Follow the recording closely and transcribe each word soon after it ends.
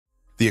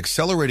The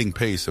accelerating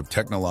pace of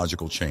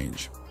technological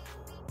change.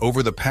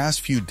 Over the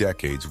past few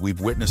decades,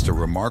 we've witnessed a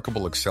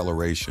remarkable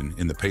acceleration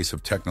in the pace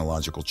of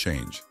technological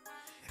change.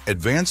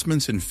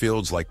 Advancements in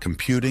fields like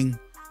computing,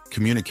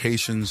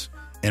 communications,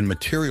 and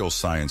material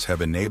science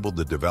have enabled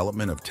the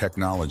development of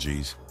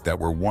technologies that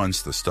were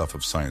once the stuff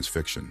of science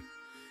fiction.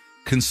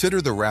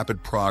 Consider the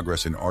rapid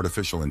progress in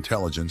artificial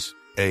intelligence,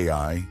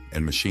 AI,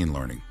 and machine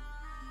learning.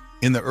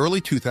 In the early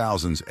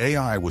 2000s,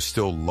 AI was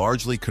still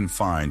largely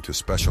confined to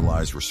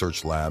specialized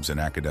research labs and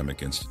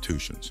academic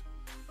institutions.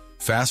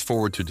 Fast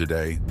forward to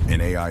today,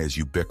 and AI is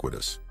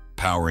ubiquitous,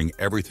 powering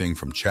everything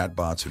from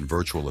chatbots and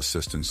virtual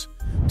assistants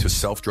to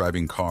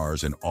self-driving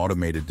cars and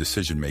automated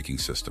decision-making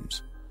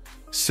systems.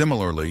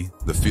 Similarly,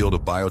 the field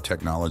of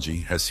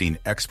biotechnology has seen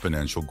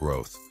exponential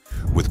growth,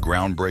 with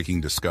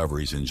groundbreaking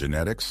discoveries in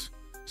genetics,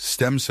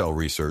 stem cell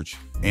research,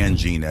 and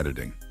gene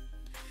editing.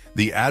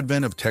 The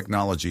advent of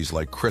technologies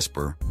like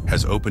CRISPR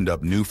has opened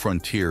up new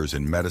frontiers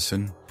in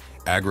medicine,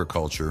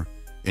 agriculture,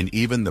 and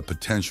even the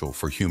potential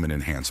for human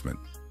enhancement.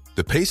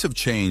 The pace of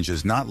change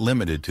is not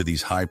limited to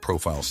these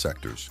high-profile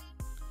sectors.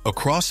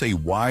 Across a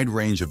wide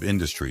range of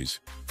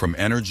industries, from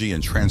energy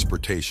and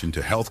transportation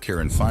to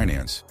healthcare and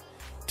finance,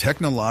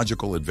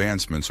 technological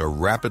advancements are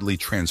rapidly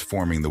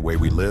transforming the way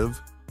we live,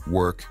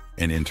 work,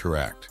 and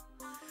interact.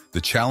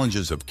 The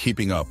challenges of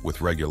keeping up with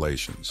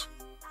regulations.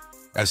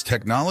 As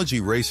technology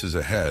races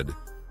ahead,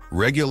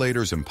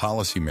 regulators and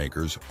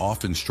policymakers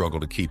often struggle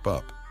to keep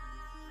up.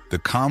 The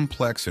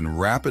complex and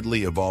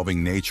rapidly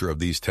evolving nature of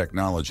these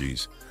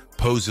technologies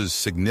poses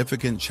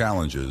significant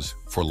challenges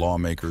for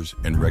lawmakers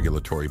and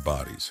regulatory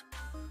bodies.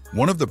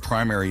 One of the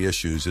primary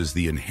issues is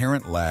the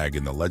inherent lag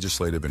in the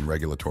legislative and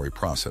regulatory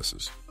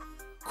processes.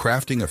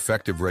 Crafting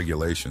effective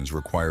regulations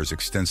requires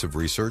extensive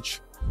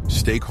research,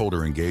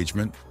 stakeholder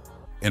engagement,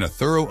 and a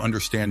thorough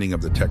understanding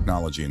of the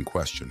technology in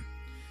question.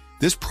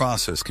 This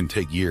process can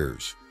take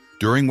years,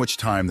 during which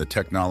time the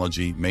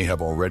technology may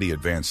have already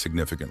advanced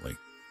significantly.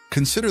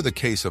 Consider the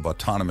case of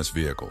autonomous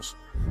vehicles.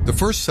 The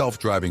first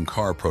self-driving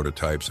car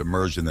prototypes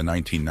emerged in the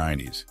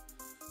 1990s,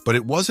 but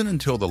it wasn't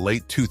until the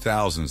late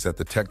 2000s that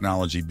the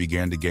technology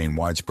began to gain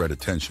widespread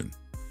attention.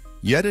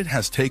 Yet it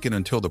has taken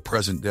until the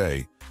present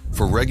day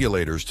for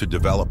regulators to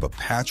develop a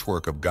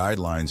patchwork of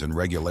guidelines and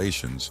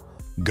regulations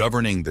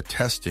governing the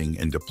testing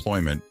and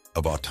deployment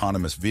of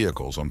autonomous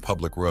vehicles on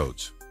public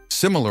roads.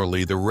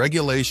 Similarly, the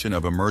regulation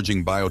of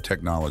emerging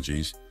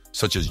biotechnologies,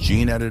 such as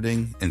gene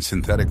editing and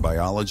synthetic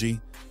biology,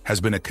 has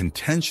been a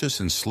contentious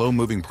and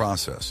slow-moving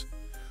process.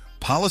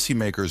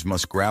 Policymakers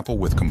must grapple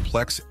with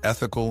complex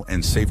ethical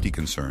and safety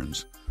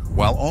concerns,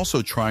 while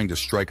also trying to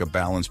strike a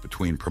balance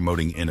between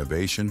promoting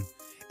innovation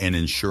and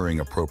ensuring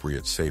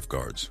appropriate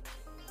safeguards.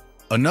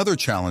 Another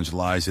challenge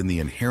lies in the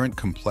inherent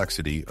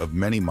complexity of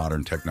many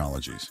modern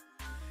technologies.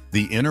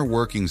 The inner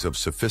workings of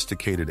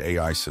sophisticated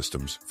AI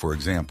systems, for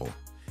example,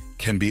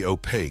 can be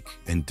opaque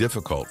and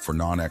difficult for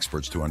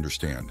non-experts to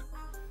understand.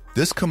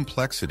 This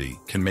complexity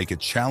can make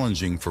it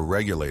challenging for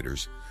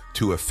regulators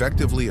to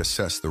effectively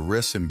assess the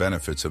risks and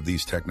benefits of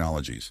these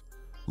technologies,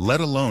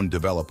 let alone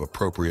develop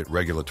appropriate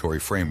regulatory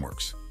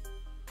frameworks.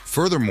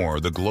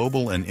 Furthermore, the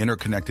global and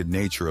interconnected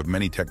nature of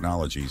many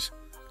technologies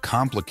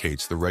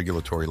complicates the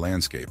regulatory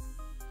landscape.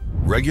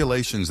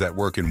 Regulations that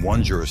work in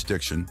one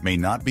jurisdiction may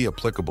not be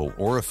applicable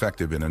or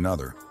effective in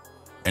another,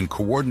 and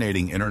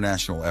coordinating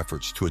international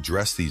efforts to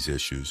address these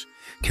issues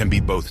can be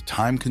both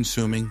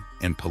time-consuming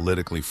and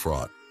politically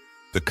fraught.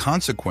 The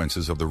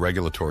consequences of the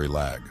regulatory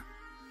lag.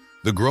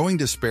 The growing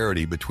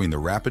disparity between the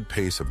rapid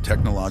pace of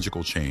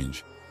technological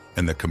change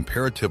and the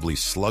comparatively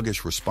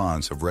sluggish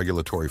response of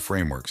regulatory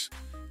frameworks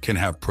can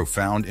have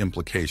profound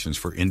implications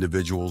for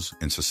individuals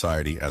and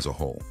society as a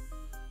whole.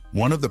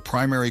 One of the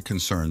primary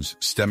concerns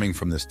stemming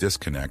from this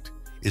disconnect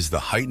is the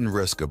heightened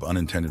risk of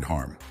unintended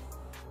harm.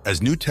 As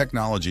new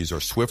technologies are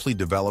swiftly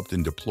developed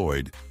and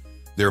deployed,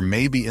 there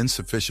may be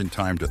insufficient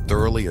time to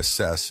thoroughly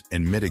assess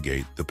and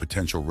mitigate the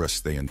potential risks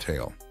they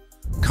entail.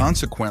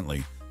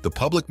 Consequently, the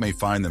public may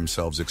find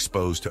themselves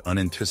exposed to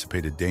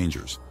unanticipated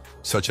dangers,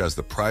 such as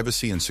the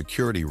privacy and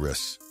security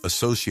risks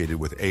associated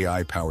with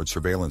AI-powered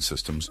surveillance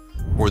systems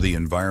or the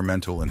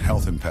environmental and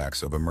health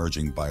impacts of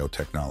emerging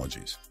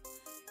biotechnologies.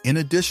 In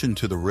addition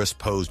to the risk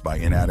posed by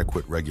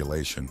inadequate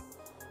regulation,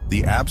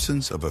 the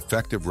absence of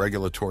effective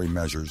regulatory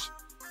measures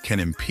can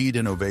impede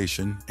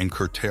innovation and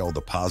curtail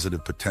the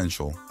positive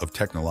potential of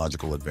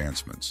technological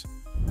advancements.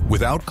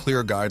 Without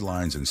clear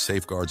guidelines and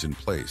safeguards in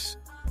place,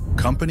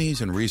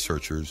 companies and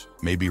researchers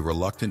may be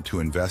reluctant to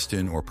invest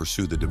in or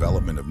pursue the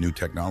development of new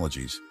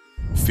technologies,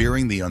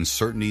 fearing the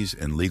uncertainties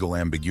and legal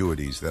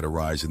ambiguities that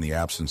arise in the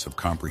absence of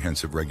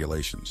comprehensive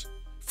regulations.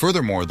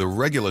 Furthermore, the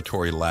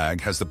regulatory lag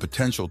has the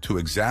potential to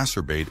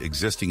exacerbate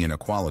existing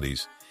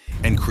inequalities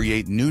and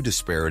create new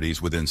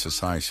disparities within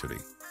society.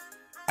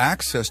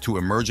 Access to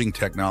emerging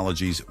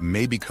technologies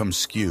may become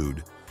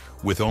skewed,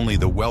 with only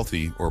the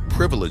wealthy or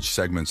privileged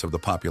segments of the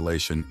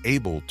population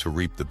able to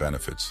reap the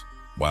benefits,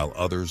 while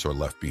others are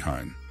left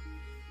behind.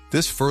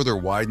 This further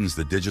widens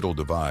the digital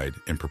divide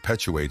and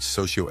perpetuates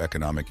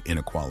socioeconomic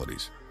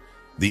inequalities.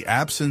 The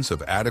absence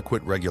of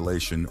adequate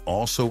regulation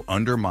also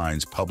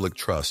undermines public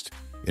trust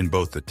in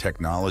both the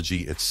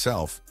technology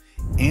itself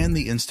and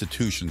the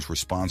institutions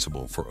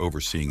responsible for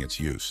overseeing its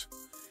use.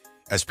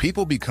 As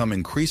people become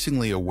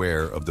increasingly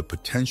aware of the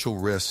potential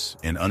risks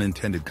and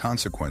unintended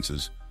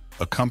consequences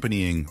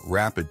accompanying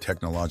rapid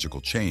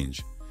technological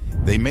change,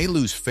 they may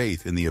lose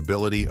faith in the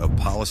ability of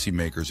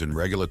policymakers and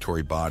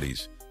regulatory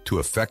bodies to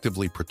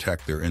effectively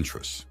protect their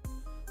interests.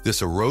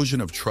 This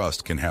erosion of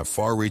trust can have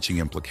far-reaching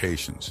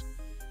implications,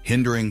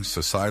 hindering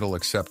societal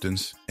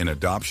acceptance and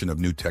adoption of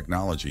new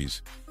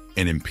technologies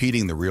and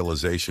impeding the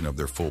realization of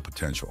their full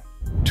potential.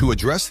 To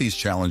address these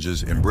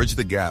challenges and bridge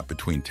the gap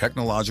between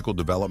technological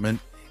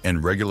development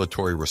and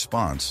regulatory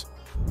response,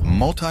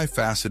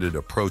 multifaceted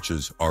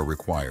approaches are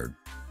required.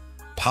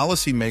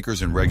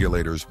 Policymakers and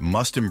regulators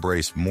must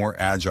embrace more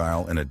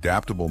agile and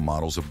adaptable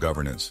models of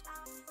governance,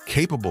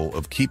 capable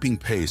of keeping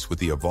pace with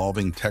the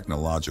evolving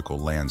technological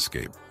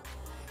landscape.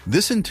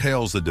 This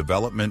entails the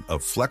development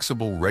of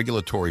flexible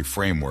regulatory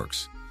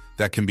frameworks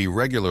that can be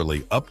regularly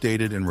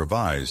updated and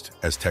revised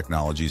as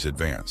technologies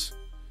advance.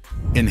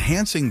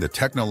 Enhancing the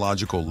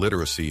technological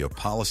literacy of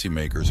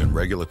policymakers and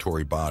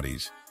regulatory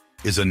bodies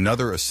is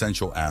another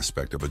essential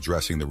aspect of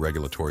addressing the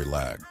regulatory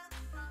lag.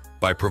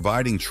 By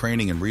providing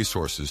training and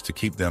resources to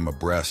keep them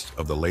abreast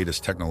of the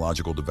latest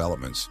technological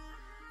developments,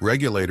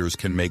 regulators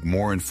can make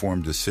more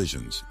informed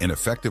decisions and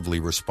effectively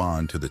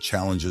respond to the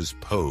challenges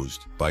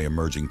posed by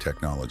emerging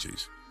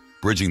technologies.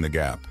 Bridging the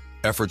gap,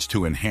 efforts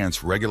to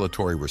enhance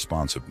regulatory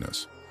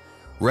responsiveness.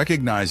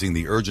 Recognizing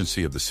the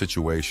urgency of the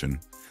situation,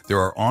 there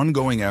are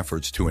ongoing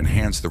efforts to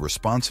enhance the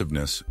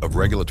responsiveness of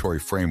regulatory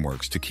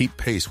frameworks to keep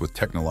pace with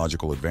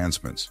technological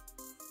advancements.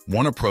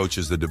 One approach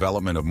is the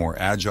development of more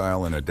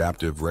agile and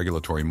adaptive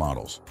regulatory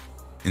models.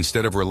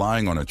 Instead of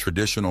relying on a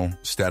traditional,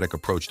 static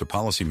approach to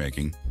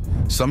policymaking,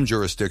 some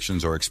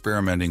jurisdictions are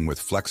experimenting with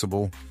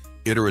flexible,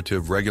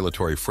 iterative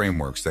regulatory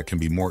frameworks that can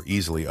be more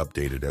easily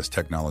updated as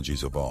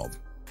technologies evolve.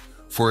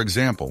 For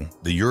example,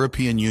 the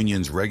European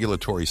Union's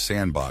regulatory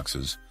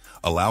sandboxes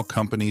allow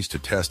companies to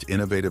test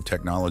innovative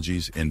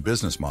technologies and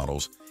business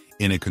models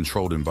in a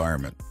controlled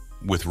environment,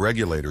 with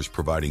regulators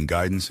providing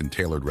guidance and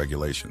tailored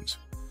regulations.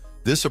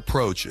 This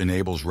approach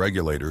enables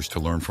regulators to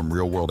learn from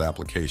real-world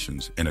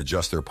applications and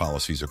adjust their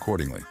policies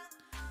accordingly.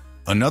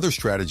 Another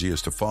strategy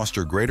is to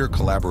foster greater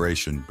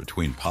collaboration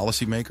between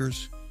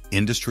policymakers,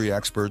 industry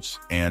experts,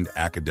 and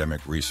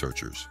academic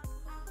researchers.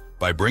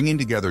 By bringing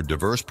together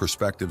diverse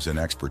perspectives and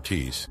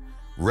expertise,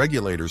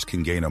 regulators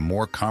can gain a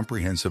more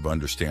comprehensive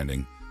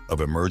understanding of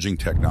emerging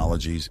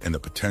technologies and the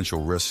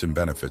potential risks and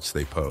benefits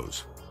they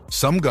pose.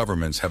 Some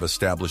governments have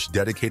established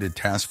dedicated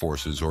task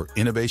forces or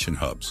innovation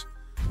hubs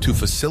to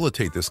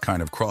facilitate this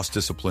kind of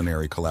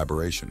cross-disciplinary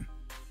collaboration.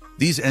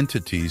 These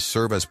entities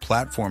serve as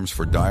platforms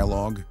for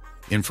dialogue,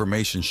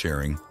 information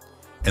sharing,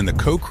 and the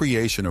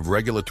co-creation of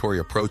regulatory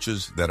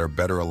approaches that are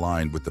better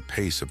aligned with the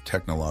pace of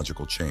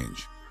technological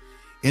change.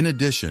 In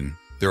addition,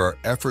 there are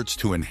efforts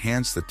to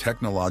enhance the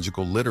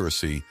technological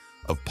literacy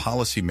of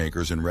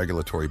policymakers and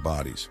regulatory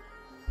bodies.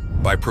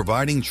 By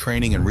providing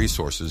training and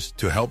resources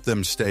to help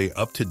them stay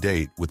up to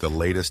date with the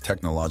latest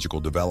technological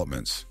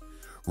developments,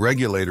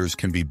 regulators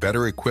can be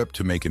better equipped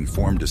to make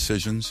informed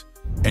decisions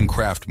and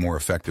craft more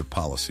effective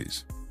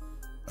policies.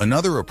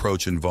 Another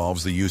approach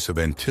involves the use of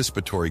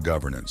anticipatory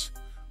governance,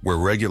 where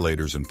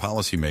regulators and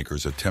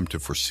policymakers attempt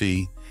to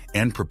foresee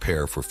and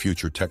prepare for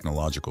future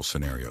technological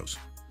scenarios.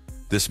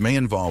 This may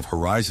involve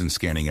horizon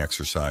scanning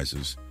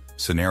exercises,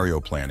 scenario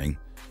planning,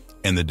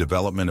 and the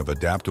development of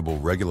adaptable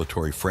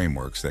regulatory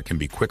frameworks that can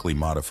be quickly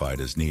modified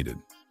as needed.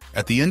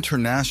 At the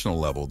international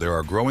level, there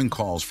are growing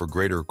calls for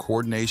greater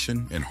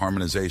coordination and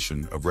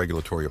harmonization of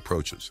regulatory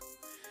approaches.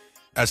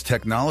 As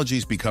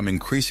technologies become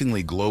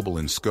increasingly global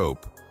in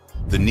scope,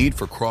 the need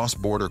for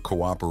cross-border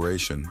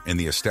cooperation and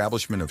the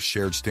establishment of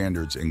shared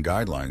standards and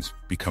guidelines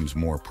becomes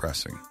more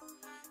pressing.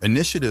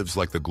 Initiatives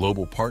like the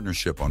Global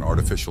Partnership on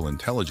Artificial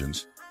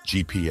Intelligence,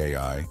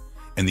 GPAI,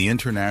 and the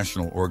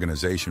International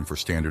Organization for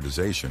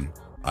Standardization,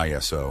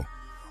 ISO,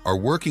 are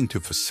working to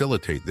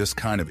facilitate this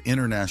kind of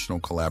international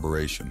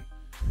collaboration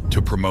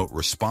to promote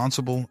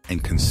responsible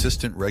and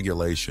consistent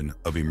regulation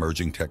of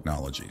emerging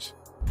technologies.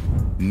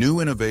 New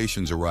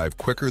innovations arrive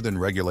quicker than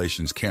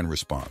regulations can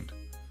respond.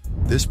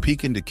 This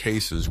peek into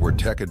cases where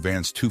tech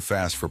advanced too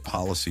fast for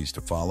policies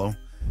to follow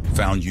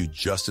found you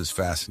just as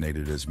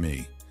fascinated as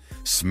me.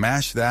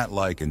 Smash that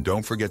like and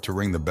don't forget to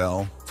ring the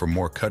bell for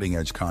more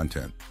cutting-edge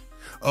content.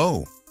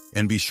 Oh,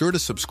 and be sure to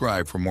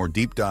subscribe for more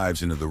deep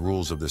dives into the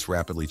rules of this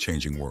rapidly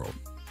changing world.